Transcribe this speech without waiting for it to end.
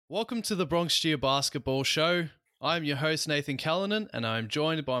Welcome to the Bronx Cheer Basketball Show. I'm your host, Nathan Callanan, and I'm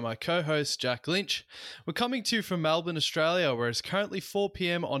joined by my co-host, Jack Lynch. We're coming to you from Melbourne, Australia, where it's currently 4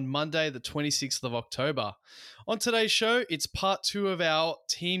 p.m. on Monday, the 26th of October. On today's show, it's part 2 of our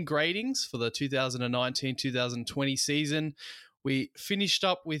team gradings for the 2019-2020 season. We finished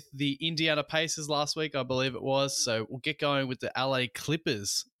up with the Indiana Pacers last week, I believe it was, so we'll get going with the LA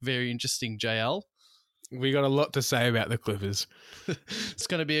Clippers. Very interesting, JL. We got a lot to say about the Clippers. It's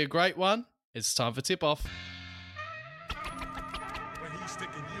going to be a great one. It's time for tip-off. When he's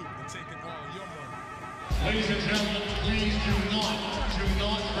sticking you and taking all your money. Ladies and gentlemen, please do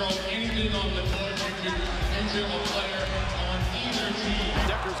not throw anything on the floor into a player on either team.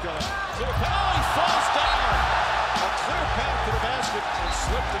 Decker's got to the foul. He falls down. A clear path to the basket and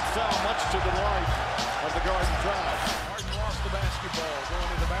slipped and fell, much to the delight of the Garden crowd. Harden lost the basketball,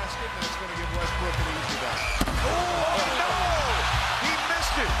 going to the basket, and it's going to give Westbrook an easy back. Oh no! He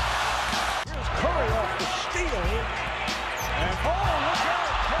missed it. Here's Curry off the steal, and look out!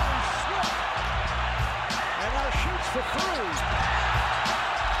 Curry slipped, and now shoots for three.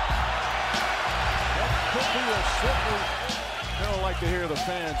 That could be a slippery. They don't like to hear the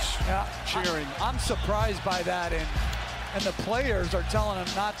fans cheering. I'm surprised by that, and the players are telling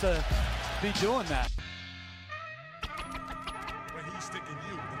him not to be doing that. When he's sticking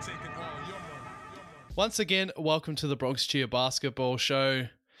you and taking all your money. Once again, welcome to the Bronx Cheer Basketball Show.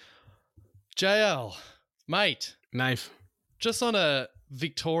 JL, mate. Nath. Just on a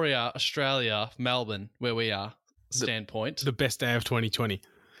Victoria, Australia, Melbourne, where we are, standpoint. The best day of 2020.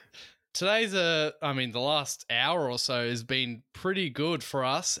 Today's the last hour or so has been pretty good for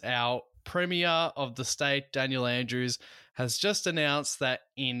us. Our Premier of the state, Daniel Andrews, has just announced that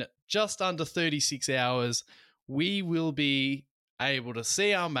in just under 36 hours, we will be able to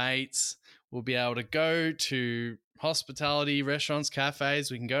see our mates. We'll be able to go to hospitality, restaurants,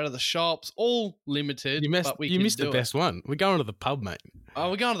 cafes. We can go to the shops, all limited. You missed the best one. We're going to the pub, mate. Oh,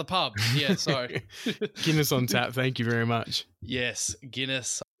 we're going to the pub. Yeah, sorry. Guinness on tap. Thank you very much. Yes,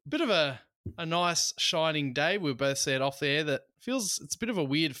 Guinness. Bit of a nice shining day. We both said off there that it's a bit of a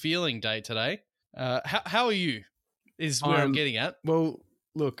weird feeling day today. How are you? Is where I'm getting at. Well,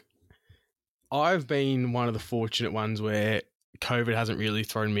 look, I've been one of the fortunate ones where COVID hasn't really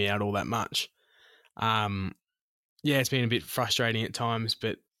thrown me out all that much. Yeah, it's been a bit frustrating at times,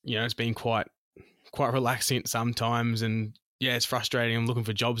 but it's been quite relaxing at some times, and yeah, it's frustrating. I'm looking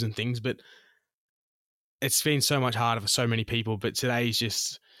for jobs and things, but it's been so much harder for so many people. But today's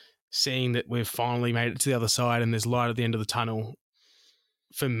just seeing that we've finally made it to the other side and there's light at the end of the tunnel.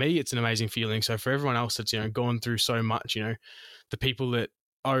 For me, it's an amazing feeling. So for everyone else that's gone through so much, the people that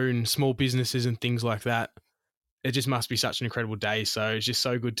own small businesses and things like that, it just must be such an incredible day. So it's just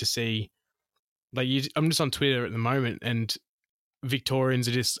so good to see. I'm just on Twitter at the moment, and Victorians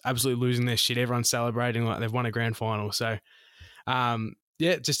are just absolutely losing their shit. Everyone's celebrating like they've won a grand final. So,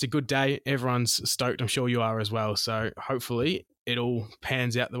 yeah, just a good day. Everyone's stoked. I'm sure you are as well. So hopefully it all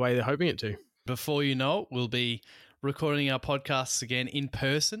pans out the way they're hoping it to. Before you know it, we'll be recording our podcasts again in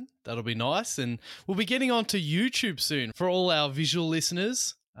person. That'll be nice. And we'll be getting onto YouTube soon for all our visual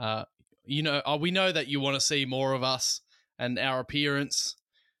listeners. We know that you want to see more of us and our appearance.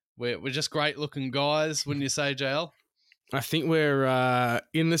 We're just great looking guys, wouldn't you say, JL? I think we're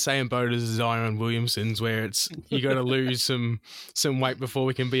in the same boat as Zion Williamson's, where it's you got to lose some weight before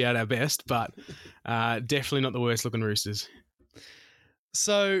we can be at our best, but definitely not the worst looking Roosters.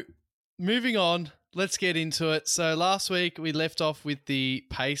 So moving on, let's get into it. So last week we left off with the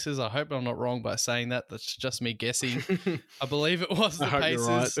Pacers. I hope I'm not wrong by saying that. That's just me guessing. I believe it was the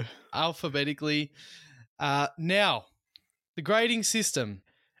Pacers alphabetically. Now, the grading system.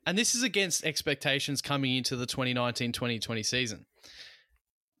 And this is against expectations coming into the 2019-2020 season.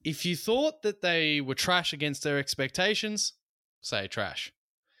 If you thought that they were trash against their expectations, say trash.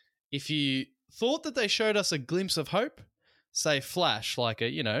 If you thought that they showed us a glimpse of hope, say flash, like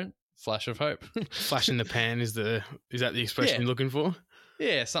a, flash of hope. Flash in the pan is that the expression you're looking for?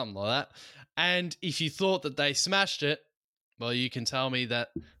 Yeah, something like that. And if you thought that they smashed it, well, you can tell me that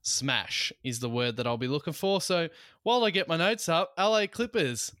smash is the word that I'll be looking for. So while I get my notes up, LA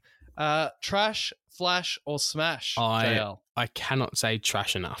Clippers, trash, flash, or smash, JL? I cannot say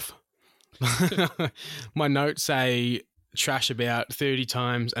trash enough. My notes say trash about 30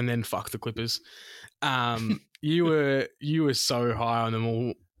 times and then fuck the Clippers. You were so high on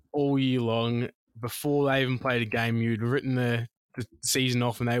them all year long. Before they even played a game, you'd written the season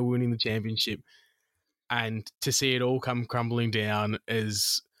off and they were winning the championship. And to see it all come crumbling down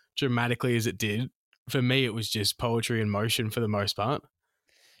as dramatically as it did, for me, it was just poetry in motion for the most part.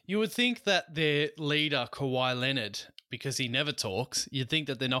 You would think that their leader, Kawhi Leonard, because he never talks. You'd think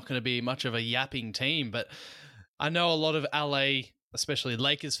that they're not going to be much of a yapping team, but I know a lot of LA, especially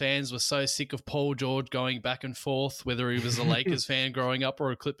Lakers fans, were so sick of Paul George going back and forth, whether he was a Lakers fan growing up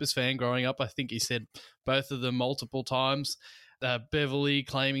or a Clippers fan growing up. I think he said both of them multiple times. Beverly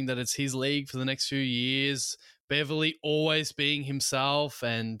claiming that it's his league for the next few years. Beverly always being himself.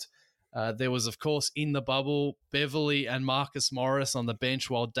 And there was, of course, in the bubble, Beverly and Marcus Morris on the bench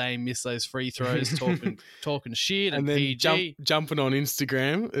while Dame missed those free throws, talking shit and then PG. Jumping on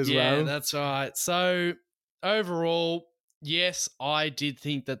Instagram as well. Yeah, that's right. So overall, yes, I did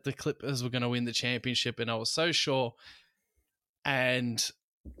think that the Clippers were going to win the championship, and I was so sure. And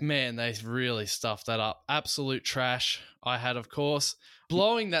man, they really stuffed that up. Absolute trash. I had, of course,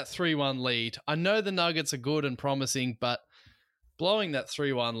 blowing that 3-1 lead. I know the Nuggets are good and promising, but blowing that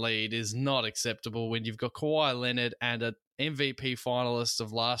 3-1 lead is not acceptable when you've got Kawhi Leonard and an MVP finalist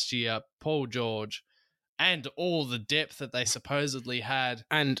of last year, Paul George, and all the depth that they supposedly had.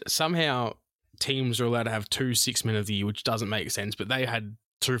 And somehow teams are allowed to have 2 6-man of the year, which doesn't make sense, but they had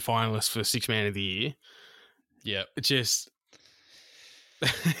 2 finalists for 6-man of the year. Yeah. It just...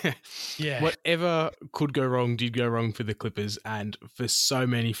 yeah. Whatever could go wrong did go wrong for the Clippers, and for so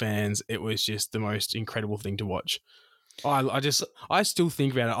many fans, it was just the most incredible thing to watch. I still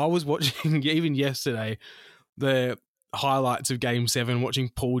think about it. I was watching, even yesterday, the highlights of Game 7, watching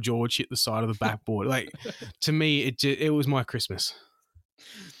Paul George hit the side of the backboard. Like, to me, it was my Christmas.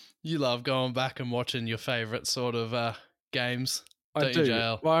 You love going back and watching your favourite sort of games. I do.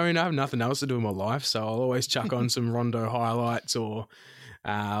 Well, I mean, I have nothing else to do in my life, so I'll always chuck on some Rondo highlights or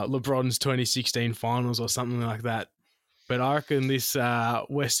LeBron's 2016 finals or something like that. But I reckon this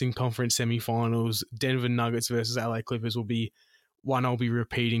Western Conference semifinals, Denver Nuggets versus LA Clippers, will be one I'll be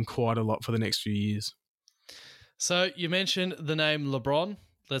repeating quite a lot for the next few years. So you mentioned the name LeBron.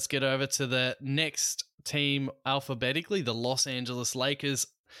 Let's get over to the next team alphabetically, the Los Angeles Lakers.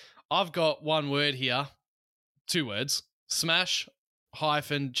 I've got one word here, 2 words,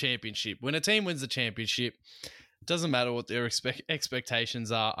 smash-championship. When a team wins the championship, it doesn't matter what their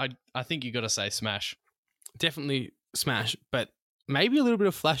expectations are. I think you got to say smash. Definitely smash, but maybe a little bit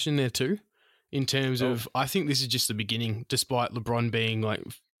of flash in there too, in terms of, I think this is just the beginning, despite LeBron being like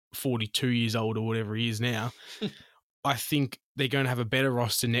 42 years old or whatever he is now. I think they're going to have a better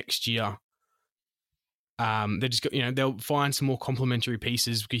roster next year. They just got, they'll find some more complementary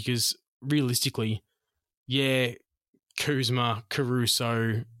pieces because realistically, yeah, Kuzma,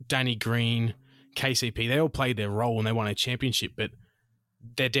 Caruso, Danny Green, KCP, they all played their role and they won a championship, but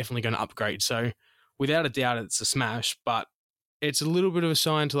they're definitely going to upgrade. So without a doubt, it's a smash, but it's a little bit of a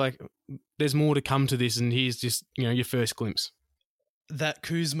sign to like, there's more to come to this, and here's just, your first glimpse. That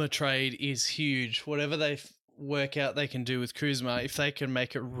Kuzma trade is huge. Whatever they work out they can do with Kuzma, if they can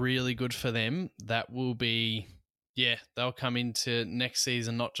make it really good for them, that will be, they'll come into next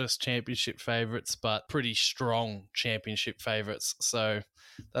season not just championship favourites, but pretty strong championship favourites. So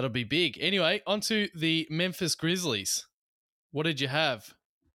that'll be big. Anyway, on to the Memphis Grizzlies. What did you have?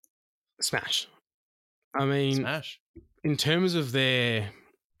 Smash. I mean, smash. In terms of their,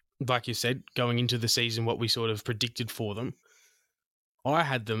 like you said, going into the season, what we sort of predicted for them, I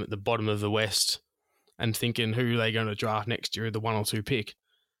had them at the bottom of the West and thinking who they're going to draft next year, the 1 or 2 pick.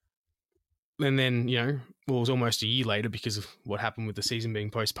 And then, it was almost a year later because of what happened with the season being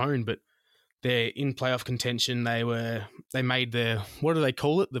postponed, but they're in playoff contention. They made the, what do they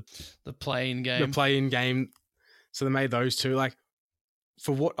call it? The play-in game. The play-in game. So they made those 2. Like,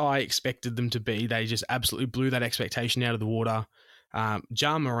 for what I expected them to be, they just absolutely blew that expectation out of the water.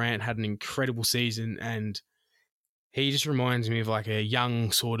 Ja Morant had an incredible season, and he just reminds me of like a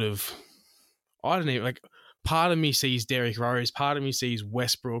young sort of, I don't know, like part of me sees Derrick Rose, part of me sees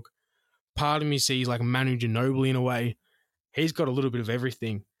Westbrook, part of me sees like Manu Ginobili in a way. He's got a little bit of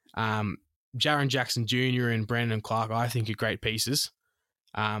everything. Jaren Jackson Jr. and Brandon Clark, I think, are great pieces.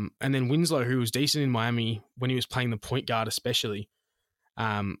 And then Winslow, who was decent in Miami when he was playing the point guard especially.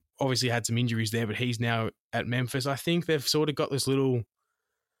 Obviously had some injuries there, but he's now at Memphis. I think they've sort of got this little,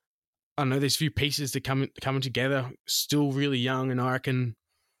 I don't know, there's a few pieces that coming together, still really young, and I reckon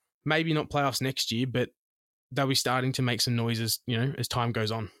maybe not playoffs next year, but they'll be starting to make some noises, as time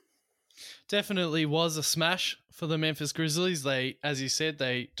goes on. Definitely was a smash for the Memphis Grizzlies. They, as you said,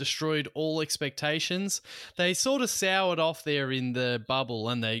 they destroyed all expectations. They sort of soured off there in the bubble,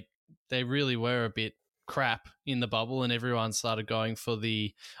 and they really were a bit crap in the bubble, and everyone started going for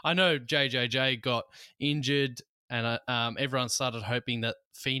the, I know JJJ got injured, and everyone started hoping that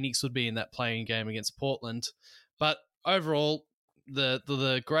Phoenix would be in that playing game against Portland. But overall,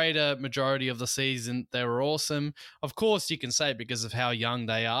 the greater majority of the season, they were awesome. Of course, you can say because of how young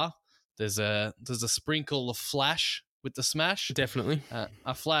they are, there's a sprinkle of flash with the smash. Definitely.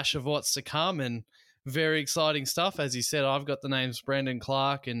 A flash of what's to come and very exciting stuff. As you said, I've got the names Brandon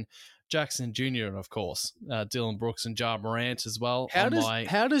Clark and Jackson Jr. and, of course, Dylan Brooks and Ja Morant as well. How does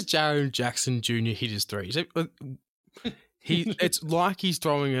Jaren Jackson Jr. hit his threes? It's like he's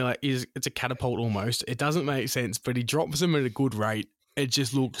throwing it's a catapult almost. It doesn't make sense, but he drops them at a good rate. It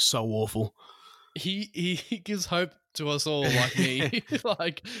just looks so awful. He gives hope to us all, like me.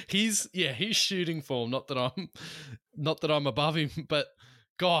 Like he's shooting form. Not that I'm above him, but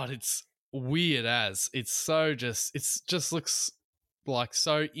God, it's weird as it just looks like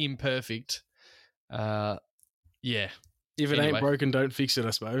so imperfect. Yeah. If it ain't broken, don't fix it,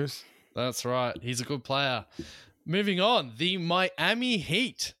 I suppose. That's right. He's a good player. Moving on, the Miami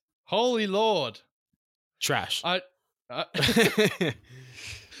Heat. Holy Lord. Trash.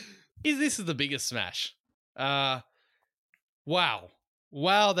 This is the biggest smash.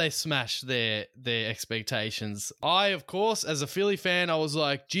 Wow, they smashed their expectations. I, of course, as a Philly fan, I was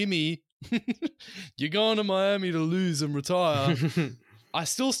like, Jimmy, you're going to Miami to lose and retire. I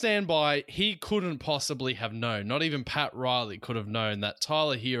still stand by, he couldn't possibly have known, not even Pat Riley could have known that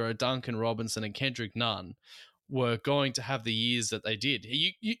Tyler Hero, Duncan Robinson, and Kendrick Nunn were going to have the years that they did.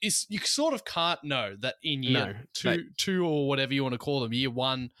 You sort of can't know that in year two or whatever you want to call them, year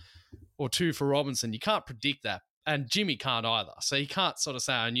 1 or 2 for Robinson, you can't predict that. And Jimmy can't either. So he can't sort of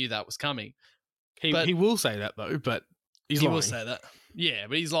say, I knew that was coming. He will say that, though, but he's lying. He will say that. Yeah,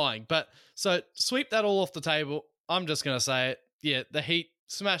 but he's lying. But so sweep that all off the table. I'm just going to say it. Yeah, the Heat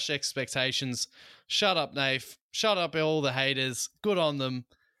smashed expectations. Shut up, Naif. Shut up, all the haters. Good on them.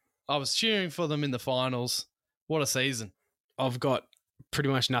 I was cheering for them in the finals. What a season. I've got pretty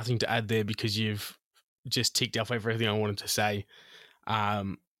much nothing to add there because you've just ticked off everything I wanted to say.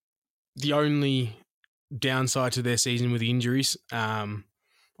 The only downside to their season with the injuries,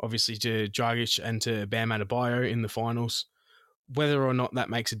 obviously to Dragic and to Bam Adebayo in the finals. Whether or not that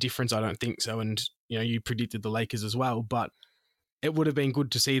makes a difference, I don't think so. And, you predicted the Lakers as well, but it would have been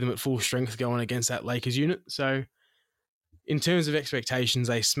good to see them at full strength going against that Lakers unit. So in terms of expectations,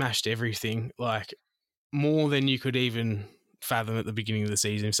 they smashed everything, like more than you could even fathom at the beginning of the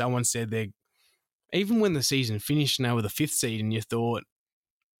season. If someone said even when the season finished now with a 5th seed and you thought,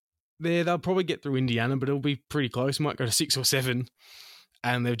 they'll probably get through Indiana, but it'll be pretty close. Might go to 6 or 7.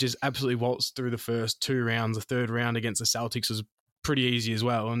 And they've just absolutely waltzed through the first 2 rounds. The third round against the Celtics was pretty easy as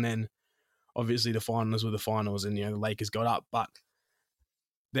well. And then obviously the finals were the finals and, the Lakers got up. But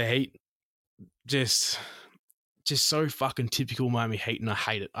the Heat, just so fucking typical Miami Heat, and I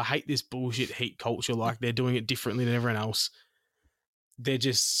hate it. I hate this bullshit Heat culture. Like, they're doing it differently than everyone else. They're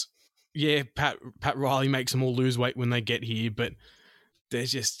just, Pat Riley makes them all lose weight when they get here, but they're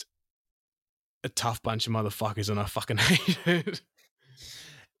just a tough bunch of motherfuckers, and I fucking hate it.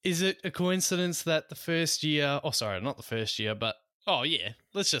 Is it a coincidence that the first year, not the first year, but,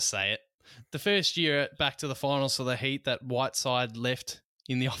 let's just say it. The first year back to the finals for the Heat, that Whiteside left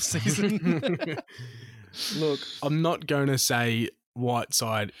in the offseason? Look, I'm not going to say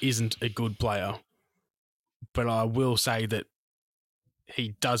Whiteside isn't a good player, but I will say that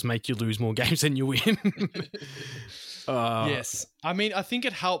he does make you lose more games than you win. Yes. I mean, I think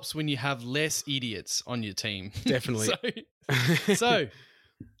it helps when you have less idiots on your team. Definitely. So,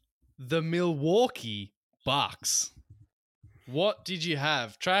 the Milwaukee Bucks. What did you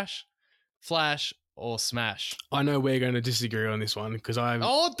have? Trash, flash, or smash? I know we're going to disagree on this one because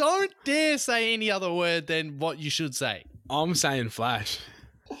don't dare say any other word than what you should say. I'm saying flash.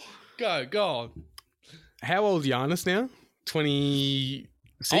 Go on. How old Giannis now?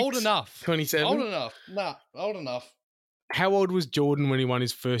 26? Old enough. 27? Old enough. Nah, old enough. How old was Jordan when he won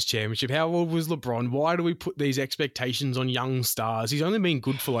his first championship? How old was LeBron? Why do we put these expectations on young stars? He's only been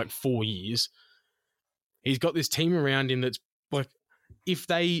good for like 4 years. He's got this team around him that's like,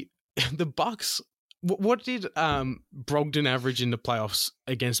 the Bucks, what did Brogdon average in the playoffs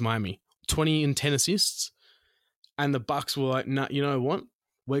against Miami? 20 and 10 assists. And the Bucks were like, nah, you know what?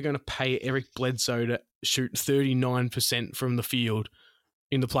 We're going to pay Eric Bledsoe to shoot 39% from the field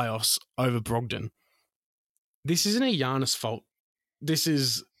in the playoffs over Brogdon. This isn't a Giannis fault. This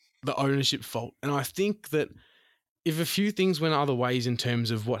is the ownership fault. And I think that if a few things went other ways in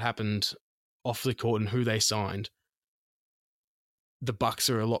terms of what happened off the court and who they signed, the Bucks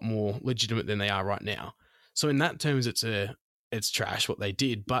are a lot more legitimate than they are right now. So in that terms, it's trash what they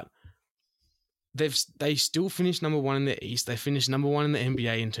did. But they still finished number 1 in the East. They finished number 1 in the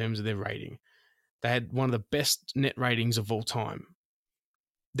NBA in terms of their rating. They had one of the best net ratings of all time.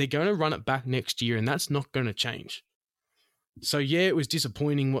 They're going to run it back next year, and that's not going to change. So, it was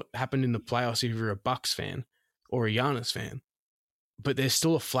disappointing what happened in the playoffs if you're a Bucks fan or a Giannis fan. But there's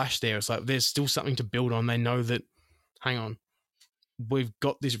still a flash there. It's like there's still something to build on. They know that, hang on, we've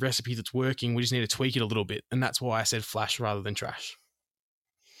got this recipe that's working. We just need to tweak it a little bit. And that's why I said flash rather than trash.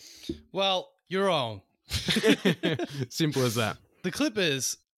 Well, you're wrong. Simple as that. The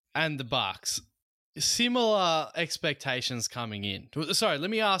Clippers and the Bucks, similar expectations coming in. Sorry, let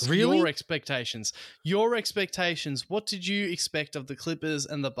me ask your expectations. Your expectations, what did you expect of the Clippers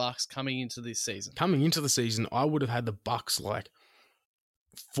and the Bucks coming into this season? Coming into the season, I would have had the Bucks like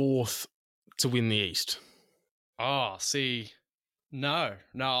 4th to win the East. Oh, see. No.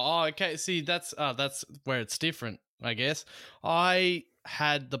 Oh, okay. See, that's where it's different, I guess. I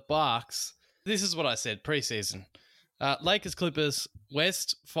had the Bucks. This is what I said preseason. Lakers, Clippers,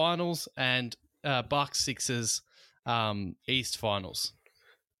 West Finals, and Bucks, Sixers, East Finals.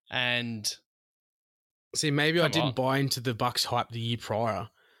 And see, maybe I didn't buy into the Bucks hype the year prior.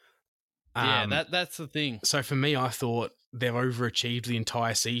 Yeah, that's the thing. So for me, I thought they've overachieved the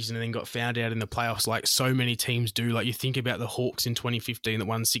entire season and then got found out in the playoffs like so many teams do. Like you think about the Hawks in 2015 that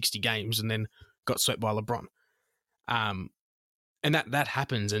won 60 games and then got swept by LeBron. And that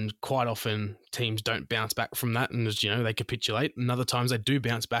happens, and quite often teams don't bounce back from that, and as you know, they capitulate. And other times they do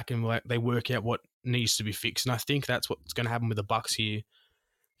bounce back and they work out what needs to be fixed. And I think that's what's going to happen with the Bucks here.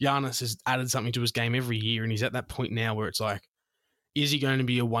 Giannis has added something to his game every year, and he's at that point now where it's like, is he going to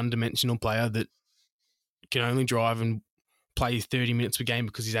be a one-dimensional player that can only drive and play 30 minutes per game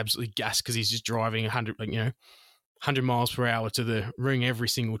because he's absolutely gassed because he's just driving 100 miles per hour to the ring every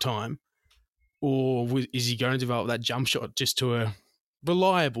single time? Or is he going to develop that jump shot just to a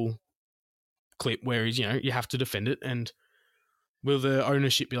reliable clip where he's, you have to defend it? And will the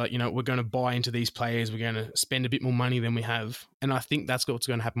ownership be like, we're going to buy into these players, we're going to spend a bit more money than we have? And I think that's what's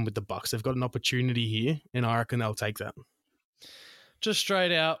going to happen with the Bucks. They've got an opportunity here, and I reckon they'll take that. Just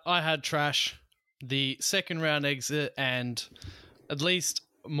straight out, I had trash, the second round exit, and at least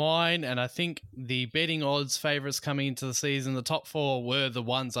mine, and I think the betting odds favourites coming into the season, the top 4 were the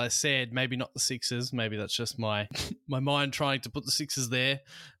ones I said, maybe not the Sixers, maybe that's just my mind trying to put the Sixers there,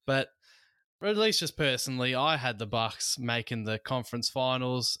 but at least just personally, I had the Bucks making the conference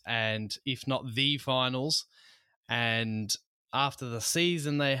finals, and if not the finals, and after the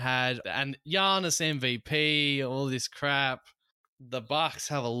season they had, and Giannis MVP, all this crap, the Bucks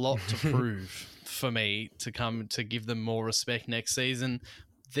have a lot to prove for me to come to give them more respect next season.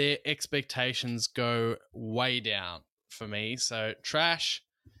 Their expectations go way down for me. So trash.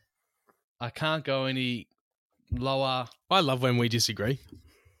 I can't go any lower. I love when we disagree.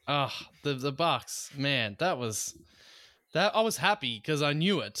 Oh, the Bucks, man, that was I was happy because I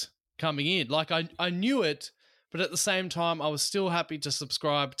knew it coming in. Like I knew it, but at the same time, I was still happy to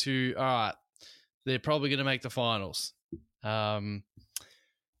subscribe to, all right, they're probably going to make the finals.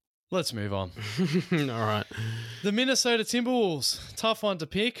 Let's move on. All right. The Minnesota Timberwolves. Tough one to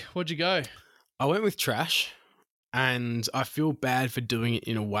pick. What'd you go? I went with trash, and I feel bad for doing it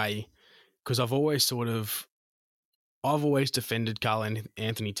in a way because I've always defended Karl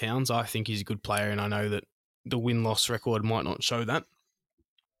Anthony Towns. I think he's a good player, and I know that the win-loss record might not show that.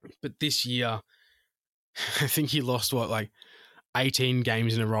 But this year, I think he lost, 18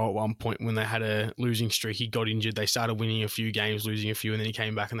 games in a row at one point when they had a losing streak. He got injured. They started winning a few games, losing a few, and then he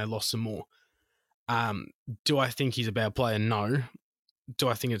came back and they lost some more. Do I think he's a bad player? No. Do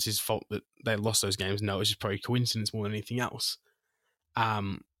I think it's his fault that they lost those games? No, it's just probably coincidence more than anything else.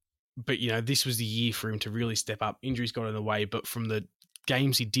 But, this was the year for him to really step up. Injuries got in the way, but from the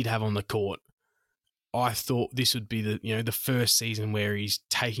games he did have on the court, I thought this would be the first season where he's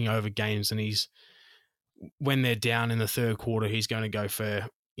taking over games, and when they're down in the third quarter, he's going to go for,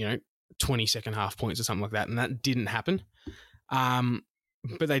 20 second half points or something like that. And that didn't happen.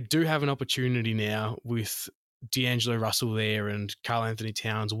 But they do have an opportunity now with D'Angelo Russell there and Karl Anthony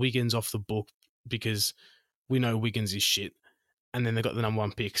Towns, Wiggins off the book, because we know Wiggins is shit. And then they got the number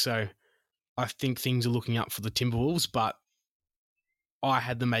 1 pick. So I think things are looking up for the Timberwolves, but I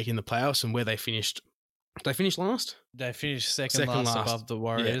had them making the playoffs, and where they finished last? They finished second last above the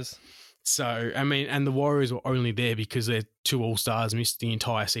Warriors. Yeah. So, and the Warriors were only there because their 2 All-Stars missed the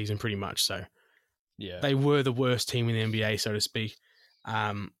entire season pretty much. So, yeah, they were the worst team in the NBA, so to speak.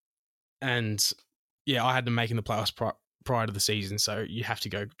 I had them making the playoffs prior to the season, so you have to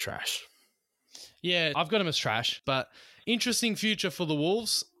go trash. Yeah, I've got them as trash, but interesting future for the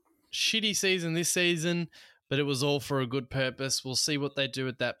Wolves. Shitty season this season, but it was all for a good purpose. We'll see what they do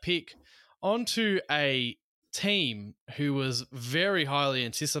with that pick. On to a team who was very highly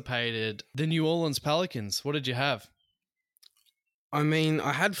anticipated, the New Orleans Pelicans. What did you have? I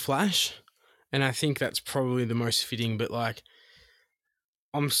had Flash, and I think that's probably the most fitting, but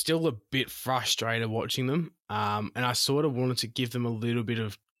I'm still a bit frustrated watching them, and I sort of wanted to give them a little bit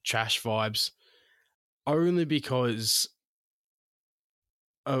of trash vibes. only because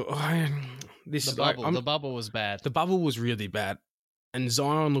The bubble was bad. The bubble was really bad, and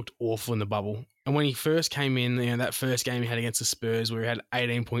Zion looked awful in the bubble. And when he first came in, that first game he had against the Spurs, where he had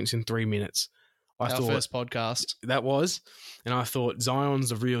 18 points in 3 minutes, Our first podcast. That was, and I thought Zion's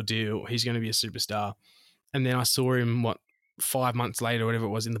the real deal. He's going to be a superstar. And then I saw him 5 months later, whatever it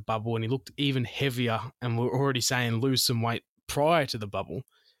was, in the bubble, and he looked even heavier. And we're already saying lose some weight prior to the bubble,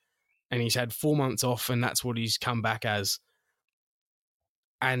 and he's had 4 months off, and that's what he's come back as.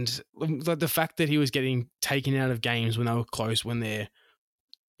 And the fact that he was getting taken out of games when they were close, when they're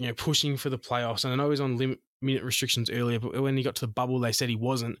pushing for the playoffs. And I know he was on minute restrictions earlier, but when he got to the bubble, they said he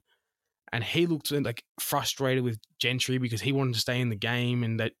wasn't. And he looked like frustrated with Gentry because he wanted to stay in the game,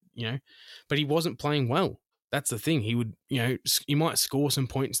 and that but he wasn't playing well. That's the thing. He would he might score some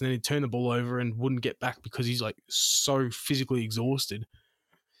points and then he'd turn the ball over and wouldn't get back because he's like so physically exhausted.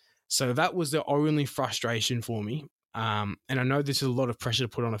 So that was the only frustration for me. And I know this is a lot of pressure to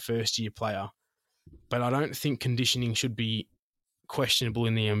put on a first-year player, but I don't think conditioning should be questionable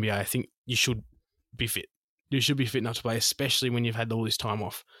in the NBA. I think you should be fit. You should be fit enough to play, especially when you've had all this time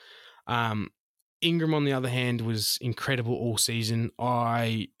off. Ingram, on the other hand, was incredible all season.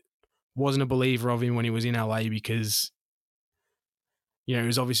 I wasn't a believer of him when he was in LA because, he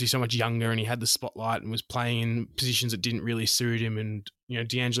was obviously so much younger and he had the spotlight and was playing in positions that didn't really suit him. And,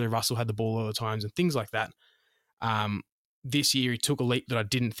 D'Angelo Russell had the ball all the times and things like that. This year he took a leap that I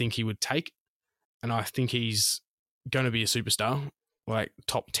didn't think he would take. And I think he's going to be a superstar, like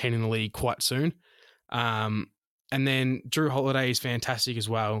top 10 in the league quite soon. And then Drew Holiday is fantastic as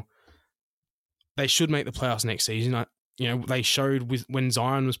well. They should make the playoffs next season. They showed when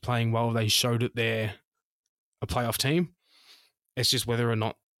Zion was playing well, they showed that they're a playoff team. It's just whether or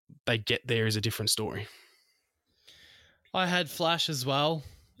not they get there is a different story. I had Flash as well.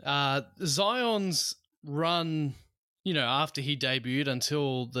 Zion's run, after he debuted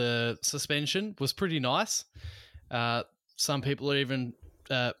until the suspension was pretty nice. Some people are even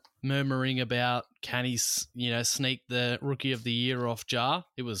murmuring about can he, sneak the Rookie of the Year off Ja.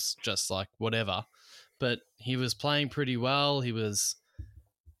 It was just like whatever, but he was playing pretty well. He was.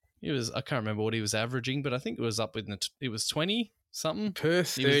 I can't remember what he was averaging, but I think it was up with it was 20 something per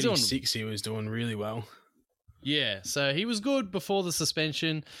 36. He was doing really well. Yeah, so he was good before the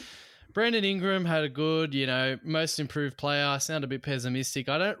suspension. Brandon Ingram had a good, most improved player. I sound a bit pessimistic.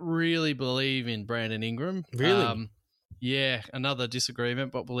 I don't really believe in Brandon Ingram. Really? Yeah, another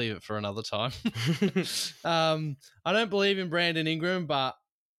disagreement, but we'll leave it for another time. I don't believe in Brandon Ingram, but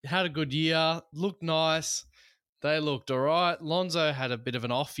had a good year, looked nice. They looked all right. Lonzo had a bit of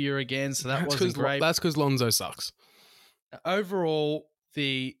an off year again, so that wasn't great. That's because Lonzo sucks. Overall,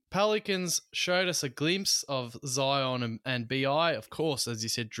 the Pelicans showed us a glimpse of Zion and BI. Of course, as you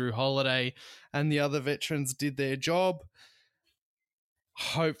said, Drew Holiday and the other veterans did their job.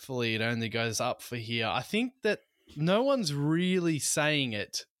 Hopefully, it only goes up for here. I think that no one's really saying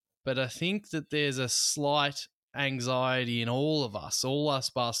it, but I think that there's a slight anxiety in all us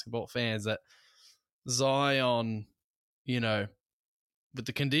basketball fans, that Zion, with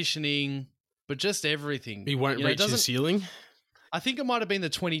the conditioning, but just everything. He won't reach his ceiling? I think it might have been the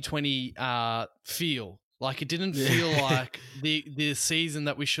 2020 feel. Like, it didn't feel like the season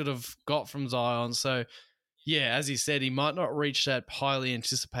that we should have got from Zion. So, yeah, as he said, he might not reach that highly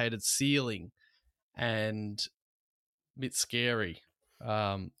anticipated ceiling, and a bit scary.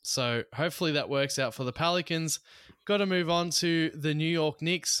 So hopefully that works out for the Pelicans. Got to move on to the New York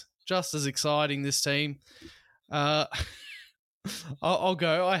Knicks. Just as exciting, this team. I'll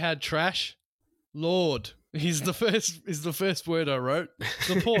go. I had trash. Lord, is the first word I wrote.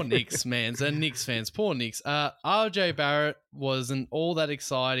 The poor Knicks, man, and Knicks fans, poor Knicks. RJ Barrett wasn't all that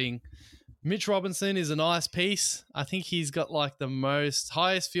exciting. Mitch Robinson is a nice piece. I think he's got like the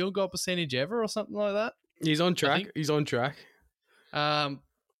highest field goal percentage ever or something like that. He's on track.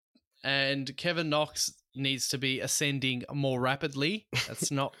 And Kevin Knox needs to be ascending more rapidly. That's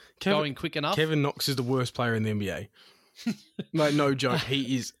not going quick enough. Kevin Knox is the worst player in the NBA. Like, no joke.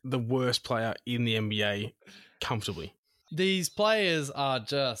 He is the worst player in the NBA comfortably. These players are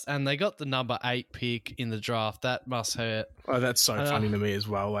just, and they got the number 8 pick in the draft. That must hurt. Oh, that's so funny to me as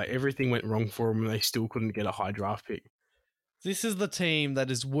well. Like, everything went wrong for them and they still couldn't get a high draft pick. This is the team that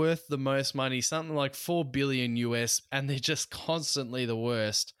is worth the most money, something like $4 billion US, and they're just constantly the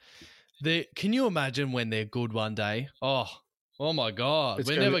worst. Can you imagine when they're good one day? Oh my God. It's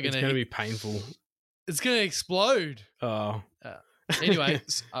going to be painful. It's going to explode. Oh. Anyway,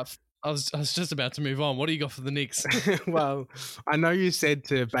 I was just about to move on. What do you got for the Knicks? Well, I know you said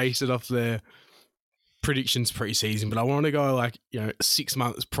to base it off the predictions preseason, but I want to go 6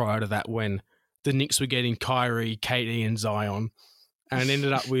 months prior to that when the Knicks were getting Kyrie, KD, and Zion, and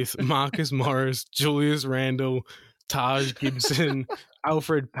ended up with Marcus Morris, Julius Randle, Taj Gibson,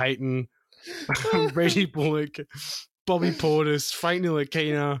 Alfred Payton, Reggie Bullock, Bobby Portis, Frank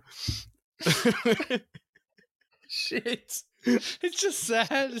Ntilikina. Shit. It's just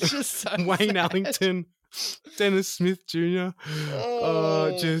sad. It's just so Wayne sad. Ellington, Dennis Smith Jr.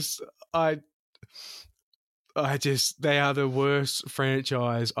 They are the worst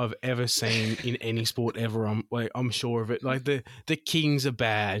franchise I've ever seen in any sport ever. I'm sure of it. Like the Kings are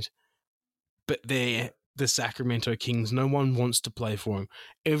bad, but they're the Sacramento Kings. No one wants to play for them.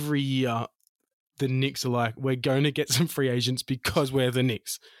 Every year, the Knicks are like, we're going to get some free agents because we're the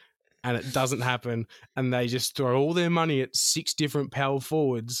Knicks. And it doesn't happen. And they just throw all their money at 6 different power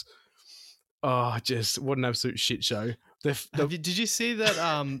forwards. Oh, just what an absolute shit show. Did you see that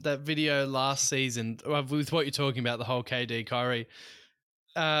that video last season with what you're talking about, the whole KD Kyrie?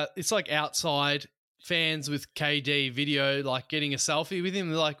 It's like outside fans with KD video, like getting a selfie with him.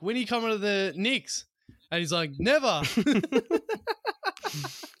 They're like, when are you coming to the Knicks? And he's like, never.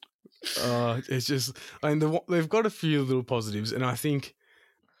 It's just, I mean, they've got a few little positives. And I think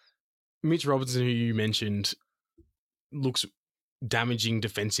Mitch Robinson, who you mentioned, looks damaging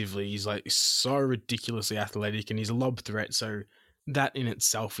defensively. He's like so ridiculously athletic and he's a lob threat. So that in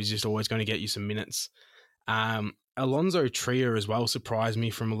itself is just always going to get you some minutes. Alonzo Trier as well surprised me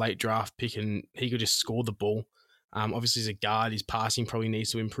from a late draft pick, and he could just score the ball. Obviously as a guard, his passing probably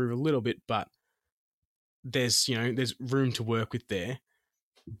needs to improve a little bit, but there's room to work with there.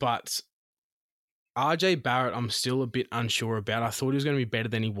 But RJ Barrett, I'm still a bit unsure about. I thought he was going to be better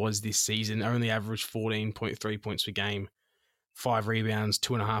than he was this season. Only averaged 14.3 points per game, 5 rebounds,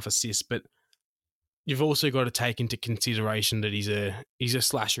 2.5 assists. But you've also got to take into consideration that he's a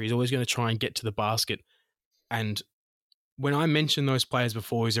slasher. He's always going to try and get to the basket. And when I mentioned those players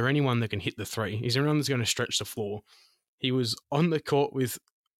before, is there anyone that can hit the three? Is there anyone that's going to stretch the floor? He was on the court with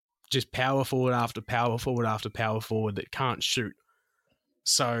just power forward after power forward after power forward that can't shoot.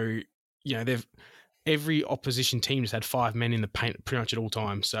 So, every opposition team just had 5 men in the paint pretty much at all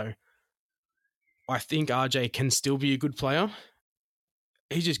times. So I think RJ can still be a good player.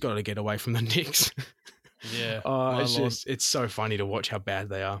 He's just got to get away from the Knicks. Yeah. It's so funny to watch how bad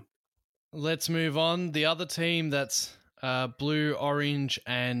they are. Let's move on. The other team that's blue, orange,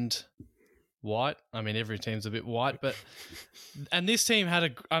 and white. I mean, every team's a bit white, and this team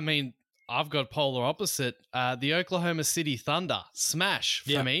had I've got polar opposite. The Oklahoma City Thunder smash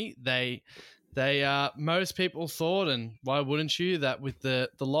for me. They most people thought, and why wouldn't you, that with the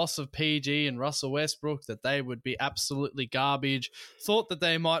loss of PG and Russell Westbrook, that they would be absolutely garbage. Thought that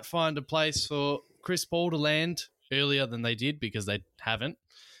they might find a place for Chris Paul to land earlier than they did, because they haven't.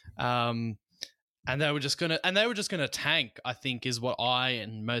 And they were just gonna tank, I think, is what I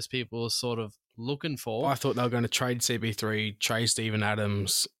and most people are sort of looking for. I thought they were going to trade CP3, trade Steven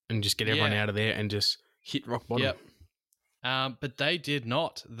Adams, and just get everyone out of there and just hit rock bottom. Yep. But they did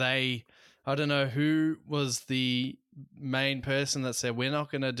not. I don't know who was the main person that said, we're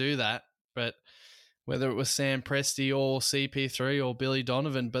not going to do that, but whether it was Sam Presti or CP3 or Billy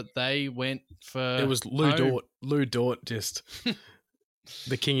Donovan, but they went for... It was Lou Dort. Lou Dort, just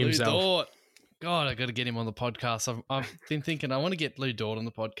the king himself. Lou Dort. God, I got to get him on the podcast. I've been thinking I want to get Lou Dort on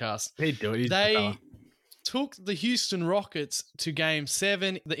the podcast. He'd do it. They took the Houston Rockets to Game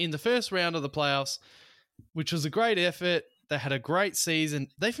 7 in the first round of the playoffs, which was a great effort. They had a great season.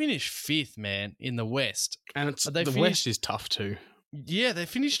 They finished 5th, man, in the West. And the West is tough too. Yeah, they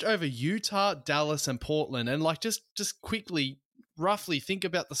finished over Utah, Dallas, and Portland. And just quickly, roughly think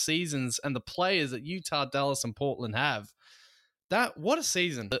about the seasons and the players that Utah, Dallas, and Portland have. What a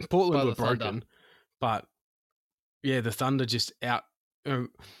season. Portland were broken, but yeah, the Thunder just out.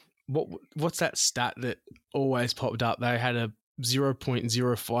 What's that stat that always popped up? They had a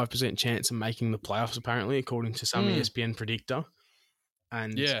 0.05% chance of making the playoffs, apparently, according to some ESPN predictor.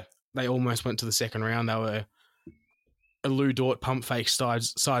 And they almost went to the second round. They were a Lou Dort pump fake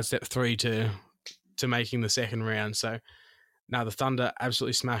sidestep 3 to making the second round. So now the Thunder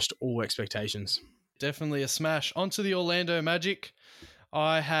absolutely smashed all expectations. Definitely a smash. Onto the Orlando Magic.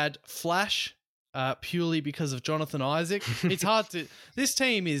 I had Flash purely because of Jonathan Isaac. It's hard to... This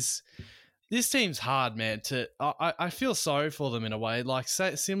team's hard, man. I feel sorry for them in a way. Like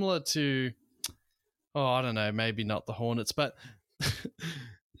similar to... I don't know, maybe not the Hornets, but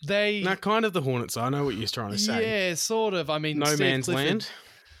they... No, kind of the Hornets. I know what you're trying to say. Yeah, sort of. I mean... No man's land.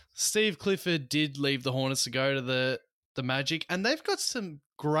 Steve Clifford did leave the Hornets to go to the Magic, and they've got some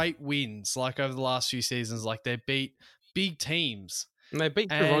great wins like over the last few seasons. Like they beat big teams. And they beat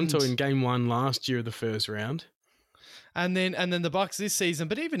Toronto in Game 1 last year of the first round. And then the Bucks this season,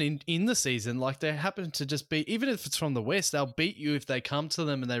 but even in the season, like they happen to just beat, even if it's from the West, they'll beat you if they come to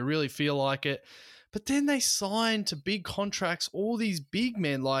them and they really feel like it. But then they sign to big contracts, all these big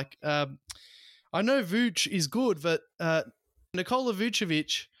men. Like, I know Vooch is good, but Nikola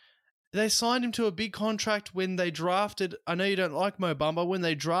Vucevic, they signed him to a big contract when they drafted, I know you don't like Mo Bamba, when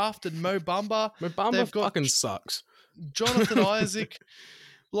they drafted Mo Bamba. Mo Bamba fucking sucks. Jonathan Isaac.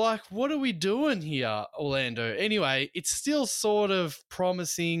 Like, what are we doing here, Orlando? Anyway, it's still sort of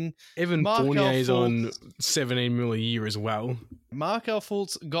promising. Evan Fournier's on $17 million a year as well. Markel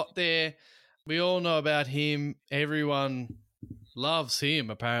Fultz got there. We all know about him. Everyone loves him,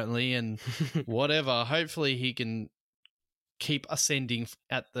 apparently, and whatever. Hopefully he can keep ascending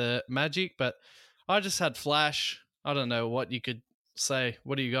at the Magic, but I just had Flash. I don't know what you could say.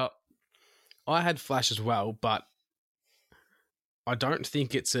 What do you got? I had Flash as well, but I don't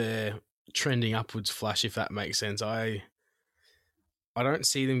think it's a trending upwards Flash, if that makes sense. I don't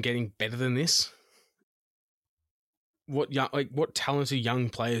see them getting better than this. What talented young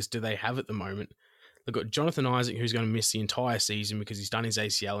players do they have at the moment? They've got Jonathan Isaac, who's going to miss the entire season because he's done his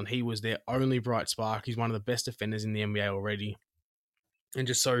ACL, and he was their only bright spark. He's one of the best defenders in the NBA already, and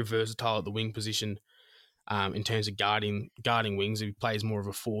just so versatile at the wing position in terms of guarding wings. He plays more of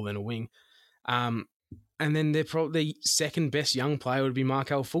a 4 than a wing. And then they're probably second best young player would be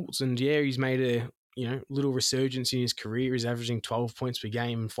Markel Fultz. And yeah, he's made a little resurgence in his career. He's averaging 12 points per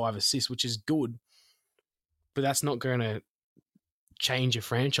game and 5 assists, which is good. But that's not going to change a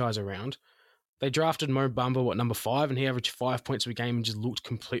franchise around. They drafted Mo Bamba, number 5, and he averaged 5 points per game and just looked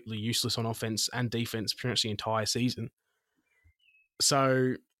completely useless on offense and defense pretty much the entire season.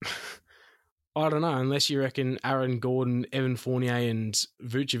 So, I don't know, unless you reckon Aaron Gordon, Evan Fournier, and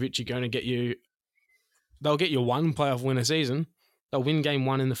Vucevic are going to get you... They'll get you one playoff win a season. They'll win game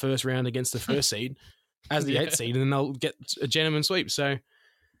 1 in the first round against the first seed as the 8th seed, and then they'll get a gentleman sweep. So,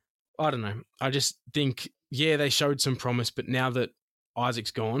 I don't know. I just think, yeah, they showed some promise, but now that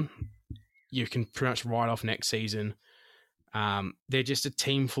Isaac's gone, you can pretty much write off next season. They're just a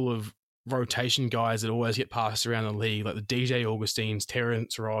team full of rotation guys that always get passed around the league, like the DJ Augustines,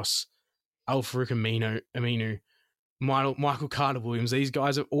 Terrence Ross, Al-Farouq Aminu, Michael Carter-Williams. These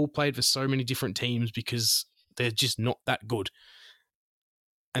guys have all played for so many different teams because they're just not that good.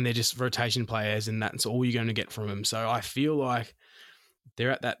 And they're just rotation players, and that's all you're going to get from them. So I feel like they're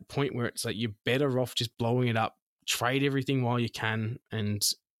at that point where it's like you're better off just blowing it up, trade everything while you can, and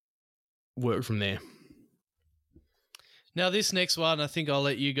work from there. Now, this next one, I think I'll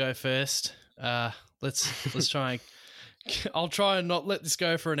let you go first. Let's try and... I'll try and not let this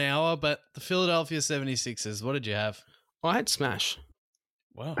go for an hour, but the Philadelphia 76ers, what did you have? I had Smash.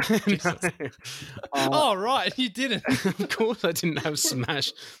 Wow. No. Oh, right. You didn't. Of course I didn't have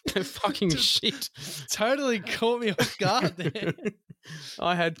Smash. They're fucking shit. Totally caught me off guard there.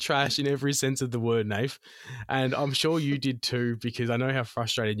 I had trash in every sense of the word, Nath. And I'm sure you did too, because I know how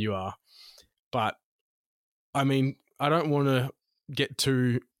frustrated you are. But, I mean, I don't want to get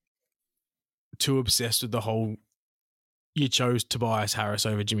too obsessed with the whole you chose Tobias Harris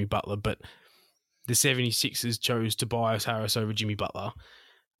over Jimmy Butler, but the 76ers chose Tobias Harris over Jimmy Butler.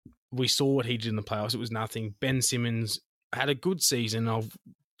 We saw what he did in the playoffs. It was nothing. Ben Simmons had a good season. I've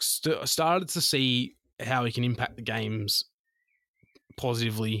started to see how he can impact the games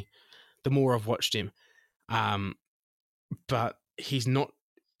positively the more I've watched him. But he's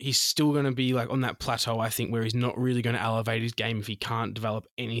still going to be like on that plateau, I think, where he's not really going to elevate his game if he can't develop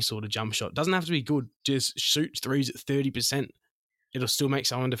any sort of jump shot. Doesn't have to be good. Just shoot threes at 30%. It'll still make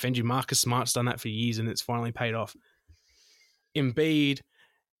someone defend you. Marcus Smart's done that for years, and it's finally paid off. Embiid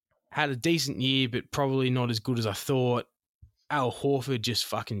had a decent year, but probably not as good as I thought. Al Horford just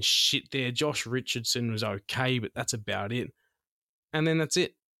fucking shit there. Josh Richardson was okay, but that's about it. And then that's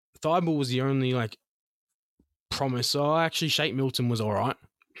it. Thibault was the only promise. So actually, Shake Milton was all right.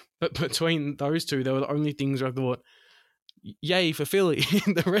 But between those two, they were the only things where I thought, yay for Philly.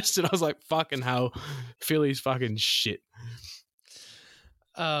 The rest of it, I was like, fucking hell, Philly's fucking shit.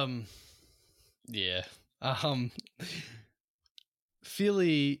 Yeah.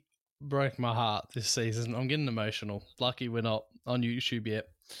 Philly broke my heart this season. I'm getting emotional. Lucky we're not on YouTube yet.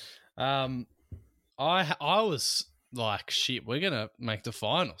 I was like, shit, we're going to make the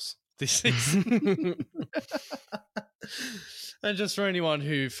finals this season. And just for anyone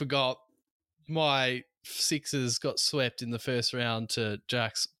who forgot, my Sixers got swept in the first round to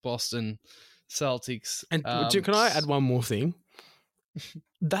Jack's Boston Celtics. And can I add one more thing?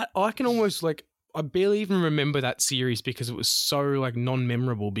 That I can almost I barely even remember that series because it was so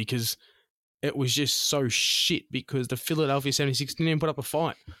non-memorable because it was just so shit because the Philadelphia 76ers didn't even put up a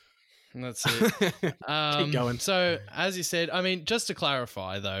fight. That's it. Keep going. So, as you said, I mean, just to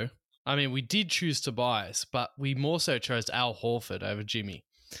clarify, though, I mean, we did choose Tobias, but we more so chose Al Horford over Jimmy.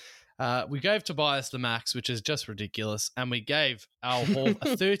 We gave Tobias the max, which is just ridiculous, and we gave a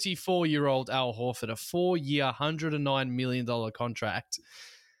 34-year-old Al Horford a 4-year, $109 million contract.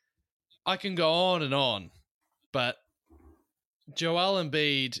 I can go on, but Joel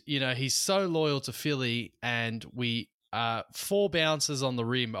Embiid, he's so loyal to Philly, and we 4 bounces on the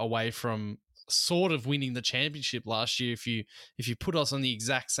rim away from sort of winning the championship last year if you put us on the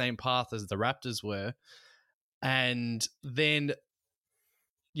exact same path as the Raptors were. And then,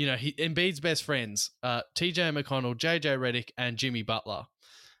 Embiid's best friends, TJ McConnell, JJ Redick, and Jimmy Butler.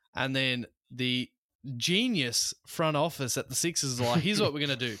 And then the genius front office at the Sixers is like, here's what we're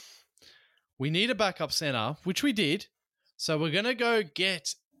going to do. We need a backup center, which we did. So we're going to go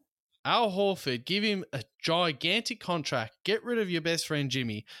get Al Horford, give him a gigantic contract, get rid of your best friend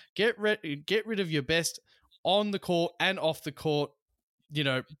Jimmy, get rid of your best on the court and off the court,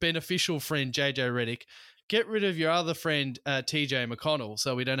 beneficial friend JJ Redick, get rid of your other friend TJ McConnell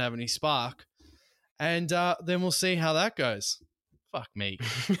so we don't have any spark, and then we'll see how that goes. Fuck me.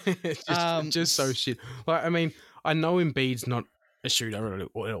 It's just so shit. Like, I mean, I know Embiid's not a shooter at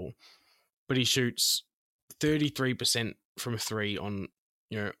all, but he shoots 33% from 3 on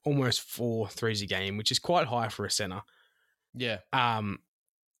almost 4 threes a game, which is quite high for a center. Yeah.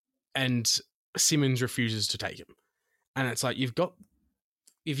 And Simmons refuses to take him. And it's like,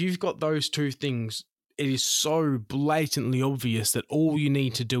 if you've got those two things, it is so blatantly obvious that all you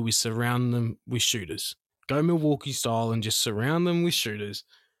need to do is surround them with shooters. Go Milwaukee style and just surround them with shooters.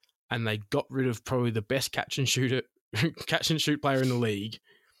 And they got rid of probably the best catch and shoot player in the league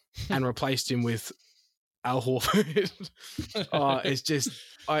and replaced him with Al Horford. It's just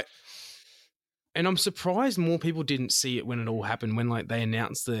and I'm surprised more people didn't see it when it all happened, when like they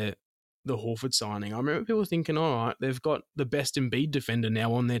announced the Horford signing. I remember people thinking, all right, they've got the best Embiid defender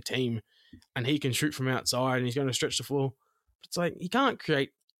now on their team and he can shoot from outside and he's going to stretch the floor. But it's like, he can't create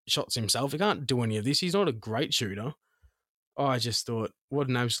shots himself. He can't do any of this. He's not a great shooter. I just thought, what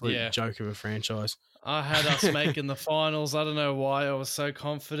an absolute joke of a franchise. I had us making the finals. I don't know why I was so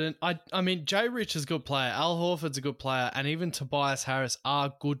confident. I mean, Jay Rich is a good player. Al Horford's a good player. And even Tobias Harris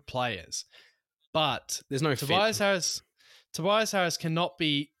are good players. But there's no Tobias Harris cannot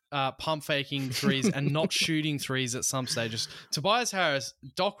be pump faking threes and not shooting threes at some stages. Tobias Harris,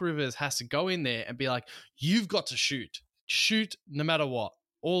 Doc Rivers has to go in there and be like, you've got to shoot no matter what,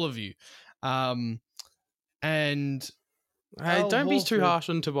 all of you. And hey, don't be too harsh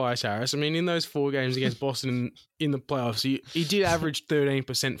on Tobias Harris. I mean, in those 4 games against Boston in the playoffs, he did average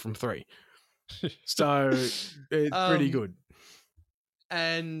 13% from 3. So it's pretty good.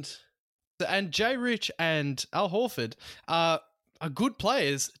 And Jay Rich and Al Horford are good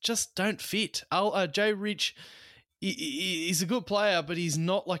players, just don't fit. Jay Rich, he's a good player, but he's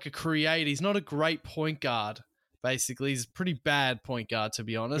not like a creator. He's not a great point guard, basically. He's a pretty bad point guard, to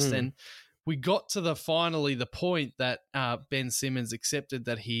be honest. And we got to finally the point that Ben Simmons accepted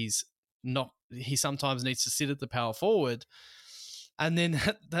that he sometimes needs to sit at the power forward. And then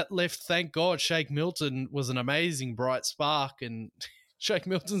that left, thank God, Shake Milton was an amazing bright spark, and Shake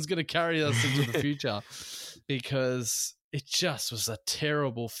Milton's going to carry us into the future because it just was a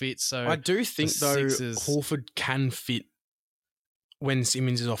terrible fit. So I do think, though, Horford can fit when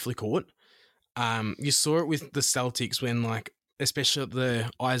Simmons is off the court. You saw it with the Celtics when, like, especially the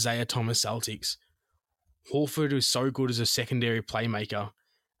Isaiah Thomas Celtics, Horford was so good as a secondary playmaker,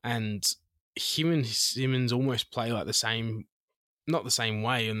 and him and Simmons almost play like the same, not the same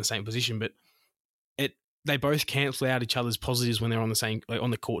way in the same position, but they both cancel out each other's positives when they're on the same, like,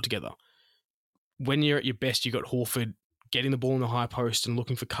 on the court together. When you're at your best, you got Horford getting the ball in the high post and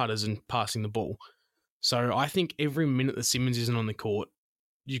looking for cutters and passing the ball. So I think every minute that Simmons isn't on the court,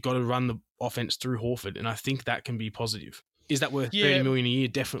 you've got to run the offense through Horford, and I think that can be positive. Is that worth $30 million a year?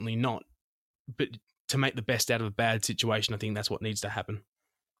 Definitely not. But to make the best out of a bad situation, I think that's what needs to happen.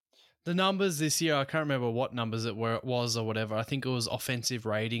 The numbers this year, I can't remember what numbers it was or whatever. I think it was offensive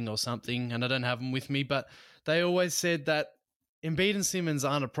rating or something, and I don't have them with me, but they always said that Embiid and Simmons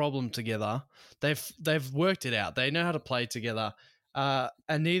aren't a problem together. They've worked it out. They know how to play together.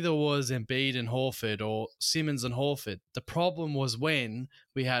 And neither was Embiid and Horford or Simmons and Horford. The problem was when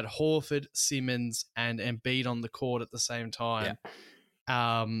we had Horford, Simmons, and Embiid on the court at the same time.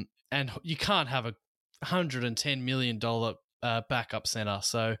 Yeah. And you can't have a $110 million backup center.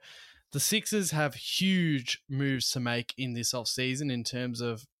 So the Sixers have huge moves to make in this offseason in terms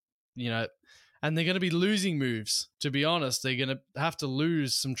of, And they're going to be losing moves, to be honest. They're going to have to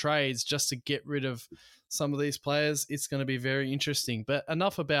lose some trades just to get rid of some of these players. It's going to be very interesting. But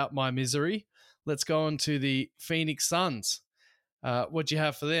enough about my misery. Let's go on to the Phoenix Suns. What do you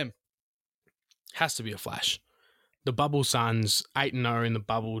have for them? Has to be a flash. The bubble Suns, 8-0 in the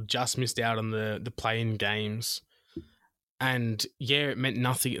bubble, just missed out on the play-in games. And yeah, it meant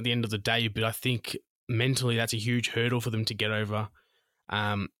nothing at the end of the day, but I think mentally that's a huge hurdle for them to get over.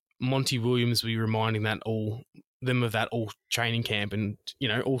 Monty Williams will be reminding them of that all training camp and,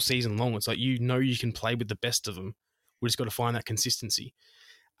 all season long. It's like, you can play with the best of them. We just got to find that consistency.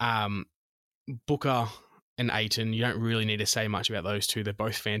 Booker and Ayton, you don't really need to say much about those two. They're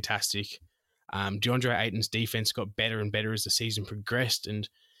both fantastic. DeAndre Ayton's defense got better and better as the season progressed and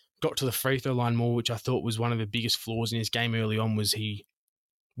got to the free throw line more, which I thought was one of the biggest flaws in his game early on, was he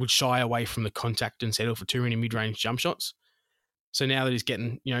would shy away from the contact and settle for too many mid-range jump shots. So now that he's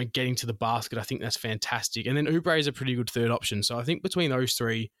getting to the basket, I think that's fantastic. And then Oubre is a pretty good third option. So I think between those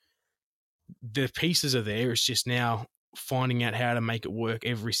three, the pieces are there. It's just now finding out how to make it work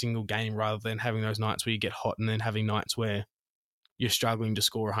every single game rather than having those nights where you get hot and then having nights where you're struggling to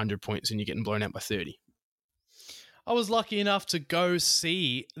score 100 points and you're getting blown out by 30. I was lucky enough to go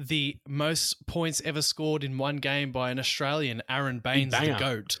see the most points ever scored in one game by an Australian, Aaron Baines, the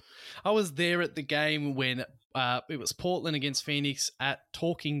GOAT. I was there at the game when it was Portland against Phoenix at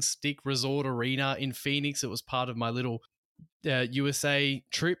Talking Stick Resort Arena in Phoenix. It was part of my little USA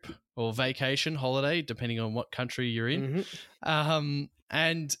trip or vacation holiday, depending on what country you're in. Mm-hmm.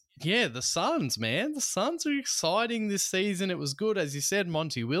 And yeah, the Suns, man. The Suns are exciting this season. It was good, as you said,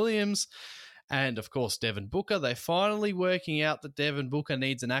 Monty Williams and, of course, Devin Booker. They're finally working out that Devin Booker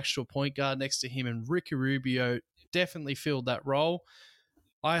needs an actual point guard next to him, and Ricky Rubio definitely filled that role.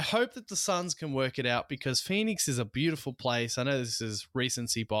 I hope that the Suns can work it out because Phoenix is a beautiful place. I know this is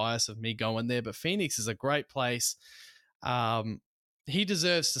recency bias of me going there, but Phoenix is a great place. He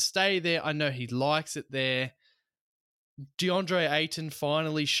deserves to stay there. I know he likes it there. DeAndre Ayton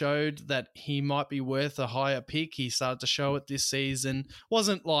finally showed that he might be worth a higher pick. He started to show it this season.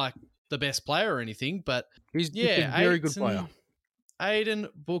 Wasn't like the best player or anything, but he's a very good player. Ayton,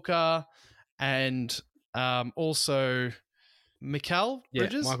 Booker, and also Mikal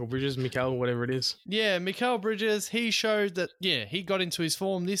Bridges? Yeah, Michael Bridges, Mikal, whatever it is. Yeah, Mikal Bridges, he showed that, he got into his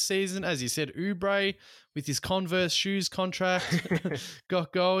form this season. As you said, Oubre with his Converse shoes contract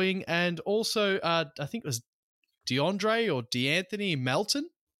got going. And also, I think it was DeAnthony Melton.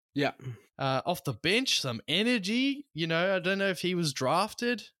 Yeah. Off the bench, some energy. I don't know if he was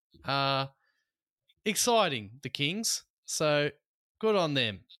drafted. Exciting, the Kings. So good on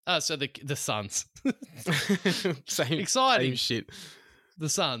them. So the Suns. Exciting. Same shit. The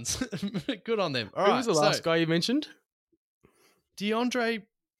Suns. Good on them. All Who right, was the last guy you mentioned? DeAndre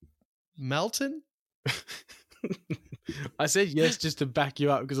Melton? I said yes just to back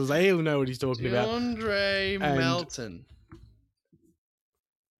you up because I was like, he'll know what he's talking about. DeAndre Melton.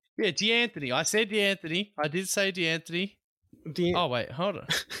 Yeah, DeAnthony. I said DeAnthony. I did say DeAnthony. Oh, wait. Hold on.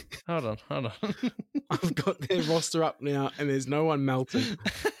 I've got their roster up now and there's no one Melton.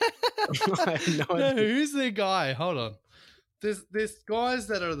 I have no idea. Who's the guy? Hold on. There's guys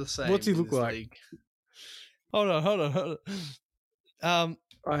that are the same. What's he look like? League. Hold on.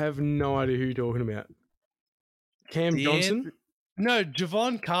 I have no idea who you're talking about. Cam Johnson? No,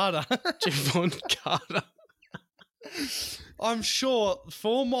 Jevon Carter. Jevon Carter. I'm sure,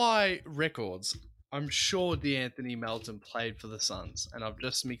 for my records, I'm sure DeAnthony Melton played for the Suns, and I've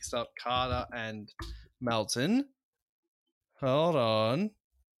just mixed up Carter and Melton. Hold on.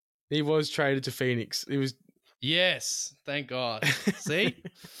 He was traded to Phoenix. Yes, thank God. See?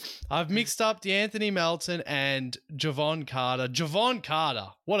 I've mixed up DeAnthony Melton and Jevon Carter. Jevon Carter,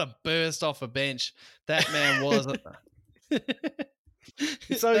 what a burst off a bench that man was.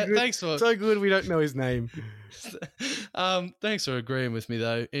 So good we don't know his name. Thanks for agreeing with me,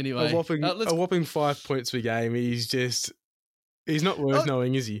 though. Anyway, a whopping 5 points per game. He's not worth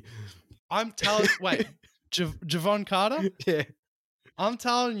knowing, is he? I'm telling. Wait, Jevon Carter? Yeah. I'm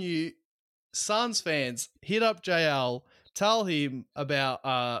telling you, Suns fans, hit up JL. Tell him about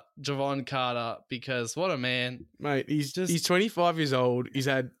Jevon Carter because what a man, mate. He's 25 years old. He's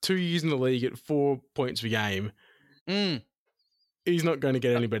had 2 years in the league at 4 points per game. He's not going to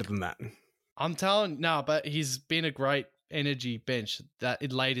get any better than that. I'm telling but he's been a great energy bench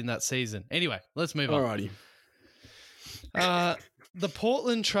late in that season. Anyway, let's move on. Alrighty. The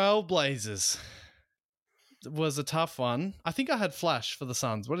Portland Trail Blazers was a tough one. I think I had Flash for the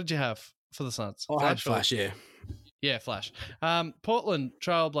Suns. What did you have for the Suns? I had Flash, yeah. Yeah, Flash. Portland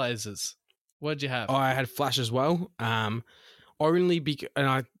Trail Blazers. What did you have? I had Flash as well. And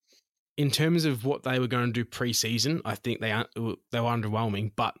in terms of what they were going to do pre-season, I think they were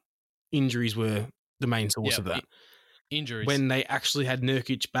underwhelming, but injuries were the main source of that. Injuries. When they actually had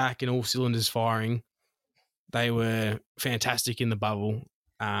Nurkic back and all cylinders firing, they were fantastic in the bubble.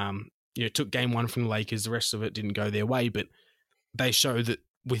 Took game one from the Lakers. The rest of it didn't go their way, but they showed that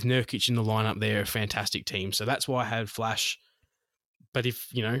with Nurkic in the lineup, they're a fantastic team. So that's why I had Flash. But if,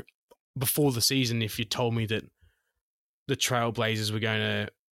 before the season, if you told me that the Trailblazers were going to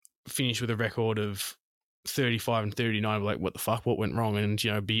finish with a record of 35 and 39, I'd be like, what the fuck? What went wrong? And,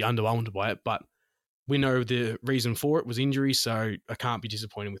 be underwhelmed by it. But we know the reason for it was injury, so I can't be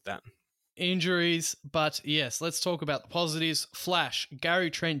disappointed with that. Injuries, but yes, let's talk about the positives. Flash,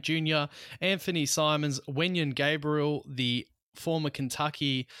 Gary Trent Jr., Anthony Simons, Wenyen Gabriel, the former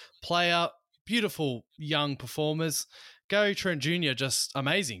Kentucky player, beautiful young performers. Gary Trent Jr. just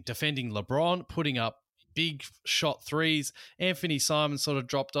amazing, defending LeBron, putting up big shot threes. Anthony Simons sort of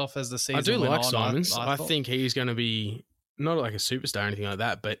dropped off as the season went on. I do like Simons. I think he's going to be not like a superstar or anything like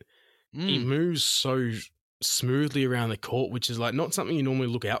that, but he moves so smoothly around the court, which is like not something you normally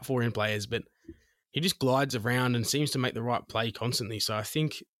look out for in players, but he just glides around and seems to make the right play constantly. So I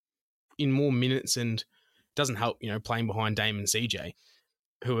think in more minutes, and doesn't help, playing behind Dame and CJ,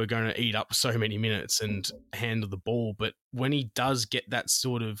 who are going to eat up so many minutes and handle the ball. But when he does get that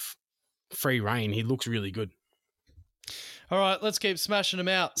sort of free reign, he looks really good. All right, let's keep smashing them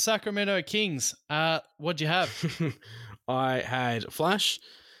out. Sacramento Kings, what'd you have? I had Flash.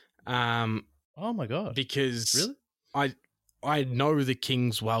 Oh my God. Because really? I know the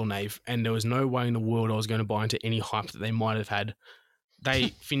Kings well, Nave, and there was no way in the world I was going to buy into any hype that they might have had. They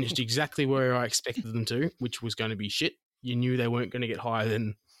finished exactly where I expected them to, which was going to be shit. You knew they weren't going to get higher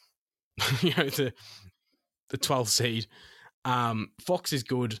than the 12th seed. Fox is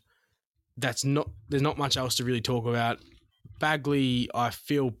good. There's not much else to really talk about. Bagley, I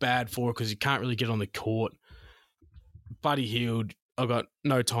feel bad for because he can't really get on the court. Buddy Hield, I got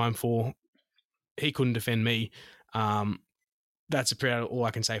no time for. He couldn't defend me. That's about all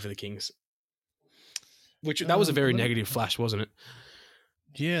I can say for the Kings. That was a very negative Flash, wasn't it?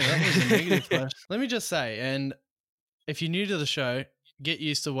 Yeah, that was a negative Flash. Let me just say, and if you're new to the show, get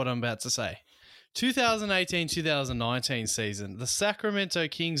used to what I'm about to say. 2018-2019 season, the Sacramento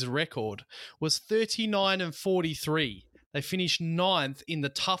Kings record was 39-43. They finished 9th in the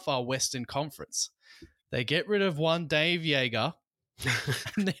tougher Western Conference. They get rid of one Dave Yeager.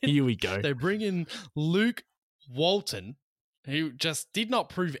 And then here we go. They bring in Luke Walton, who just did not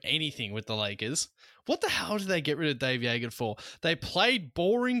prove anything with the Lakers. What the hell did they get rid of Dave Yeager for? They played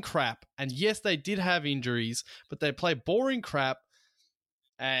boring crap, and yes, they did have injuries, but they played boring crap,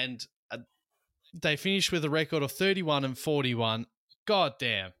 and they finished with a record of 31-41. God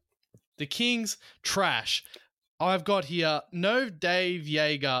damn. The Kings, trash. I've got here, no Dave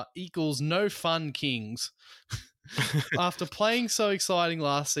Yeager equals no fun Kings. After playing so exciting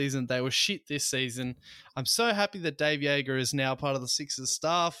last season, they were shit this season. I'm so happy that Dave Yeager is now part of the Sixers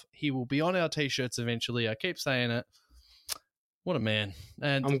staff. He will be on our t-shirts eventually. I keep saying it. What a man.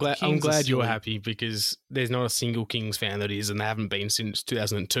 And I'm glad you're happy, because there's not a single Kings fan that is, and they haven't been since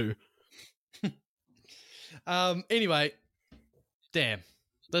 2002. Anyway, damn.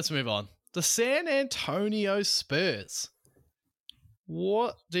 Let's move on. The San Antonio Spurs.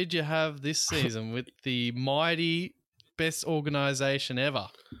 What did you have this season with the mighty best organization ever?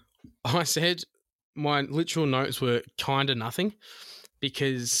 I said my literal notes were kind of nothing,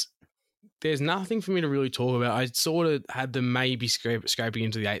 because there's nothing for me to really talk about. I sort of had them maybe scraping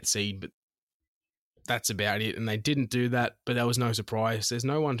into the 8th seed, but that's about it. And they didn't do that, but that was no surprise. There's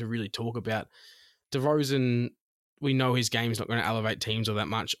no one to really talk about. DeRozan, we know his game's not going to elevate teams all that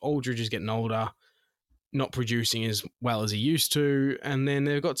much. Aldridge is getting older, not producing as well as he used to. And then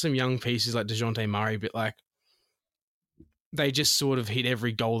they've got some young pieces like DeJounte Murray, but like they just sort of hit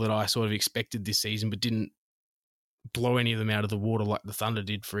every goal that I sort of expected this season, but didn't blow any of them out of the water like the Thunder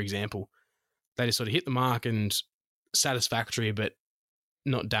did, for example. They just sort of hit the mark and satisfactory, but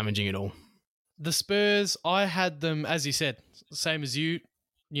not damaging at all. The Spurs, I had them, as you said, same as you.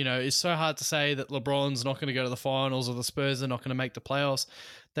 You know, it's so hard to say that LeBron's not going to go to the finals or the Spurs are not going to make the playoffs.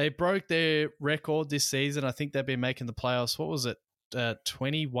 They broke their record this season. I think they've been making the playoffs. What was it?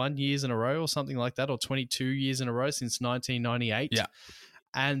 21 years in a row or something like that, or 22 years in a row since 1998. Yeah.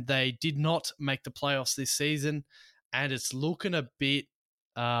 And they did not make the playoffs this season. And it's looking a bit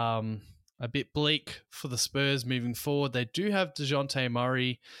bleak for the Spurs moving forward. They do have DeJounte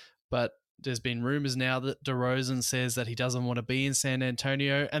Murray, but there's been rumors now that DeRozan says that he doesn't want to be in San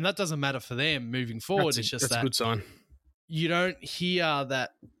Antonio, and that doesn't matter for them moving forward. It's just that's a good sign. You don't hear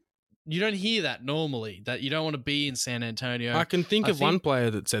that, you don't hear that normally, that you don't want to be in San Antonio. I can think of one player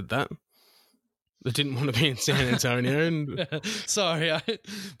that said that didn't want to be in San Antonio. And Sorry.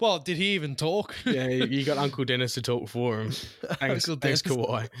 Well, did he even talk? yeah, you got Uncle Dennis to talk for him. Thanks,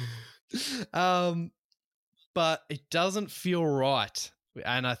 Kawhi. But it doesn't feel right.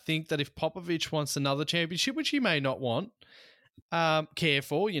 And I think that if Popovich wants another championship, which he may not want, care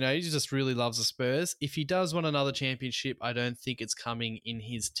for, he just really loves the Spurs. If he does want another championship, I don't think it's coming in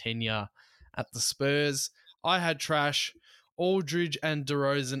his tenure at the Spurs. I had trash. Aldridge and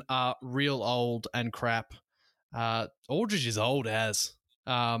DeRozan are real old and crap. Aldridge is old as.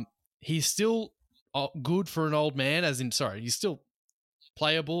 He's still good for an old man, he's still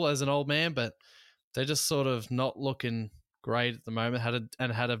playable as an old man, but they're just sort of not looking great at the moment,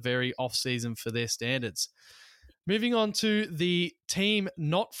 had a very off season for their standards. Moving on to the team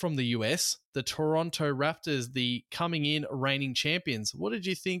not from the US, the Toronto Raptors, the coming in reigning champions. What did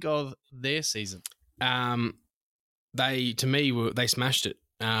you think of their season? They smashed it.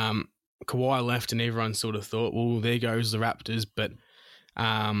 Kawhi left and everyone sort of thought, well, there goes the Raptors. But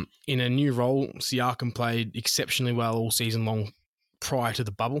in a new role, Siakam played exceptionally well all season long prior to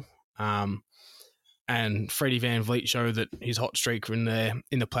the bubble. And Freddie VanVleet showed that his hot streak in the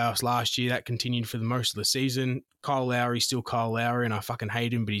playoffs last year, that continued for the most of the season. Kyle Lowry's still Kyle Lowry, and I fucking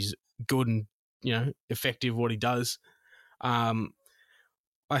hate him, but he's good and, effective what he does. I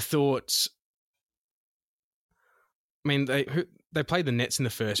thought... they played the Nets in the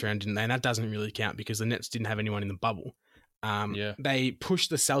first round, didn't they? And that doesn't really count because the Nets didn't have anyone in the bubble. They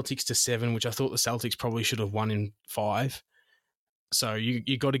pushed the Celtics to 7, which I thought the Celtics probably should have won in 5. So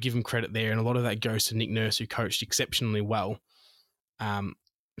you got to give them credit there, and a lot of that goes to Nick Nurse, who coached exceptionally well.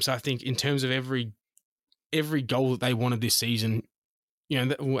 So I think in terms of every goal that they wanted this season,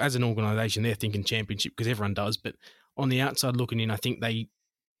 as an organisation, they're thinking championship because everyone does. But on the outside looking in, I think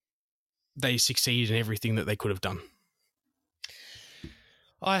they succeeded in everything that they could have done.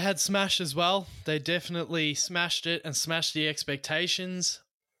 I had smash as well. They definitely smashed it and smashed the expectations.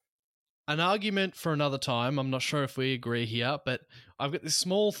 An argument for another time. I'm not sure if we agree here, but I've got this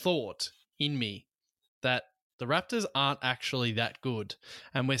small thought in me that the Raptors aren't actually that good.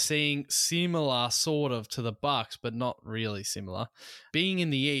 And we're seeing similar sort of to the Bucks, but not really similar. Being in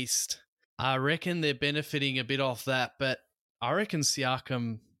the East, I reckon they're benefiting a bit off that, but I reckon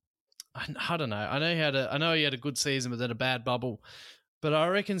Siakam, I don't know. I know he had a good season, but then a bad bubble. But I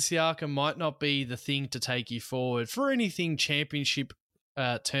reckon Siakam might not be the thing to take you forward for anything championship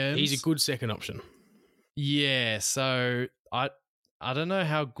terms. He's a good second option. Yeah, so I don't know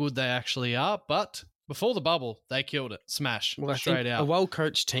how good they actually are, but before the bubble, they killed it. Smash. Well, straight out. A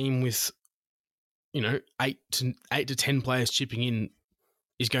well-coached team with, 8 to 10 players chipping in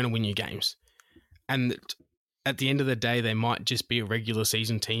is going to win you games. And at the end of the day, they might just be a regular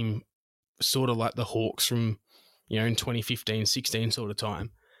season team, sort of like the Hawks from, in 2015, 16 sort of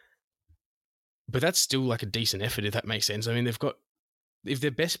time. But that's still like a decent effort, if that makes sense. I mean, if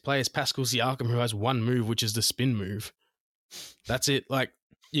their best player is Pascal Siakam, who has one move, which is the spin move, that's it. Like,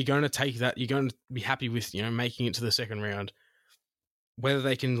 you're going to take that. You're going to be happy with, making it to the second round. Whether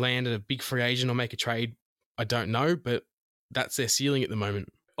they can land a big free agent or make a trade, I don't know, but that's their ceiling at the moment.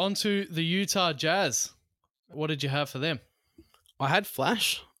 On to the Utah Jazz. What did you have for them? I had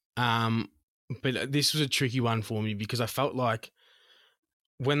Flash, but this was a tricky one for me because I felt like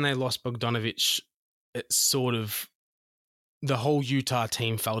when they lost Bogdanović, it sort of, the whole Utah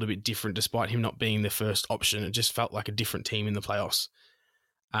team felt a bit different despite him not being the first option. It just felt like a different team in the playoffs.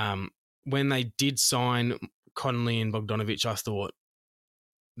 When they did sign Conley and Bogdanović, I thought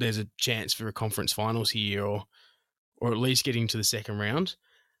there's a chance for a conference finals here or at least getting to the second round.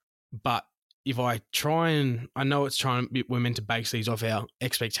 But if I try and, I know we're meant to base these off our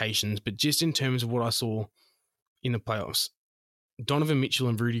expectations, but just in terms of what I saw in the playoffs, Donovan Mitchell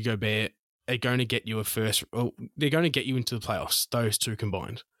and Rudy Gobert are going to get you they're going to get you into the playoffs, those two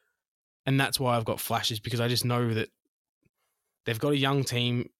combined. And that's why I've got flashes, because I just know that they've got a young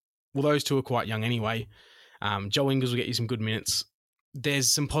team. Well, those two are quite young anyway. Joe Ingles will get you some good minutes.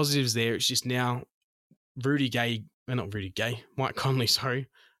 There's some positives there. It's just now Mike Conley, sorry.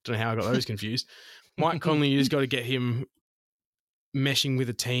 Don't know how I got those confused. Mike Conley, you just got to get him meshing with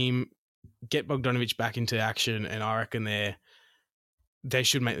a team, get Bogdanović back into action, and I reckon they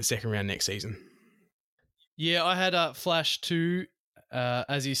should make the second round next season. Yeah, I had a Flash too.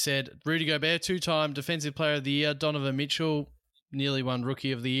 As you said, Rudy Gobert, 2-time Defensive Player of the Year. Donovan Mitchell, nearly won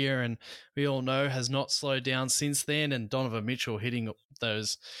Rookie of the Year, and we all know has not slowed down since then. And Donovan Mitchell hitting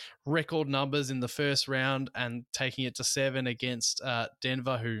those record numbers in the first round and taking it to 7 against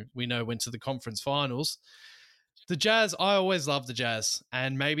Denver, who we know went to the conference finals. The Jazz, I always loved the Jazz,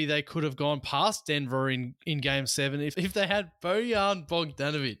 and maybe they could have gone past Denver in Game 7 if they had Bojan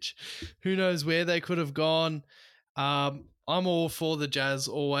Bogdanovic. Who knows where they could have gone. I'm all for the Jazz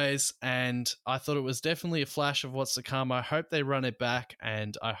always, and I thought it was definitely a flash of what's to come. I hope they run it back,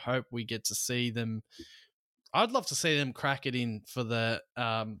 and I hope we get to see them. I'd love to see them crack it in for the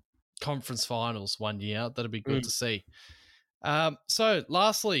conference finals one year. That'd be good to see. So,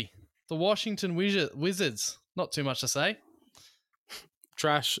 lastly, the Washington Wizards. Not too much to say.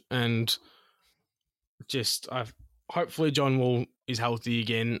 Trash, and just hopefully John Wall is healthy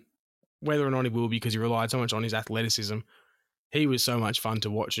again. Whether or not he will, because he relied so much on his athleticism. He was so much fun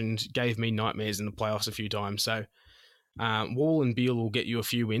to watch and gave me nightmares in the playoffs a few times. So Wall and Beal will get you a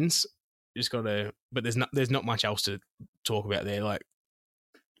few wins. You just gotta, but there's not much else to talk about there. Like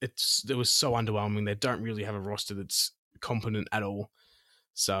it was so underwhelming. They don't really have a roster that's competent at all.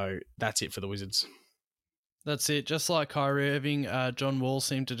 So that's it for the Wizards. That's it. Just like Kyrie Irving, John Wall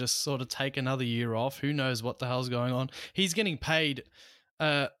seemed to just sort of take another year off. Who knows what the hell's going on? He's getting paid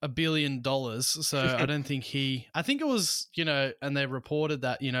 $1 billion, so I don't think I think it was, and they reported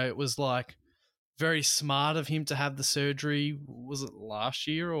that, it was like very smart of him to have the surgery. Was it last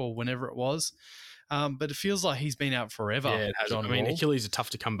year or whenever it was? But it feels like he's been out forever. Yeah, it has. John I mean, Wall. Achilles are tough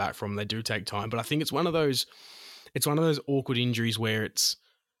to come back from. They do take time, but I think it's one of those awkward injuries where it's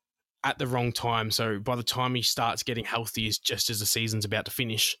at the wrong time. So by the time he starts getting healthy is just as the season's about to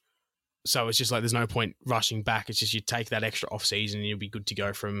finish. So it's just like there's no point rushing back. It's just you take that extra off season and you'll be good to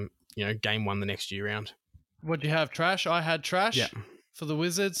go from, game one the next year round. What do you have, Trash? I had Trash for the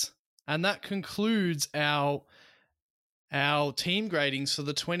Wizards. And that concludes our team gradings for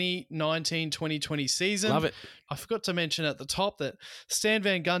the 2019-2020 season. Love it. I forgot to mention at the top that Stan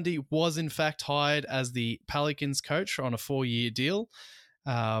Van Gundy was in fact hired as the Pelicans coach on a 4-year deal.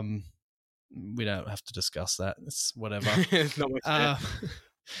 We don't have to discuss that. It's whatever. It's not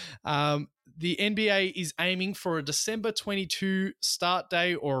much the NBA is aiming for a December 22 start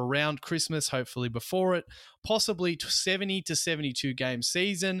day or around Christmas, hopefully before it, possibly 70 to 72 game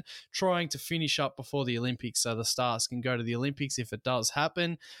season, trying to finish up before the Olympics so the stars can go to the Olympics if it does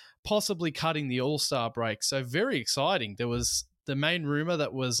happen, possibly cutting the All-Star break. So very exciting. There was the main rumor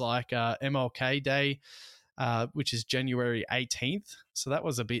that was like MLK Day, which is January 18th. So that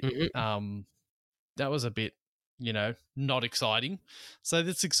was a bit, not exciting. So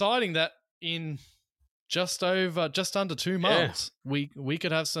it's exciting that in just under 2 months, we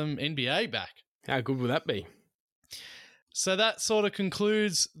could have some NBA back. How good would that be? So that sort of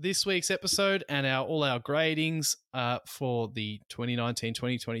concludes this week's episode and all our gradings for the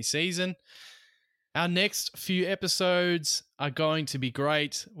 2019-2020 season. Our next few episodes are going to be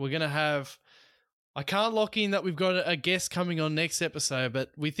great. We're going to have... I can't lock in that we've got a guest coming on next episode, but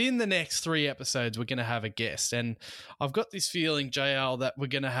within the next 3 episodes, we're going to have a guest. And I've got this feeling, JL, that we're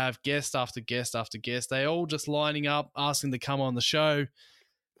going to have guest after guest after guest. They all just lining up, asking to come on the show.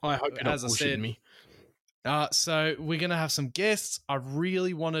 I hope you're not bullshitting me. So we're going to have some guests. I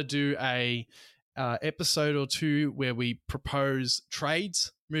really want to do a episode or 2 where we propose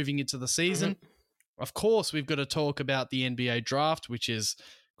trades moving into the season. Mm-hmm. Of course, we've got to talk about the NBA draft, which is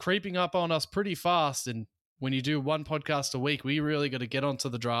creeping up on us pretty fast. And when you do one podcast a week, we really got to get onto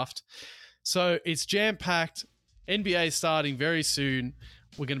the draft. So it's jam-packed. NBA starting very soon.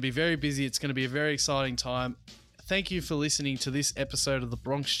 We're going to be very busy. It's going to be a very exciting time. Thank you for listening to this episode of the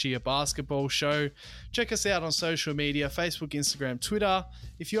Bronx Cheer Basketball Show. Check us out on social media, Facebook, Instagram, Twitter.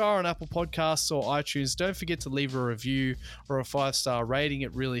 If you are on Apple Podcasts or iTunes, don't forget to leave a review or a 5-star rating.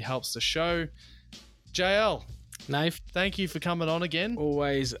 It really helps the show. JL. Nave, thank you for coming on again.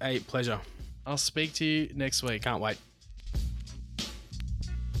 Always a pleasure. I'll speak to you next week. Can't wait.